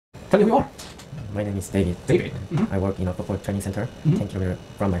Tell me who you are. My name is David. David. I work in a football training center 10 kilometers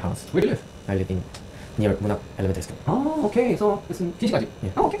from my house. Where do you live? I live in near 문학 elementary school. Oh, okay. So it's in TC까지.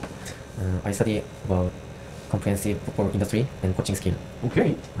 Yeah. Oh, okay. I study about comprehensive football industry and coaching skill.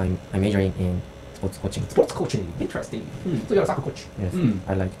 Okay. I'm majoring in sports coaching. Sports coaching. Interesting. So you're a soccer coach. Yes.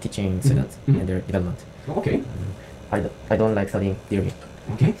 I like teaching students and their development. Okay. I don't like studying theory.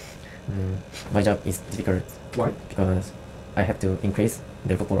 Okay. My job is difficult. Why? Because I have to increase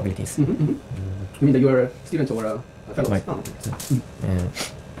their football abilities. You mean that you are students or fellows? Right. Oh.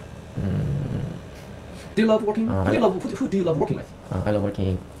 Do you love working? Who do you love working with? I love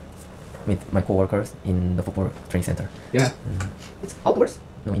working with my co-workers in the football training center. Yeah. It's outdoors?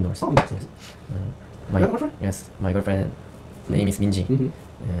 No, indoors. Oh, indoors. Yes. My You have a girlfriend? Yes, my girlfriend name is Minji.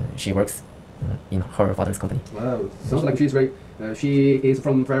 She works in her father's company. Wow. Sounds like she's very. She is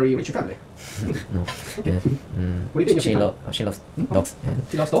from very rich family. No. What do you think? She loves dogs. And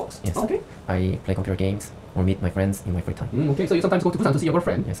She loves dogs. yes. Okay. I play computer games or meet my friends in my free time. Okay. So you sometimes go to Busan to see your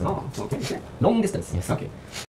girlfriend. Yes. Oh. Okay. Long distance. Yes. Okay.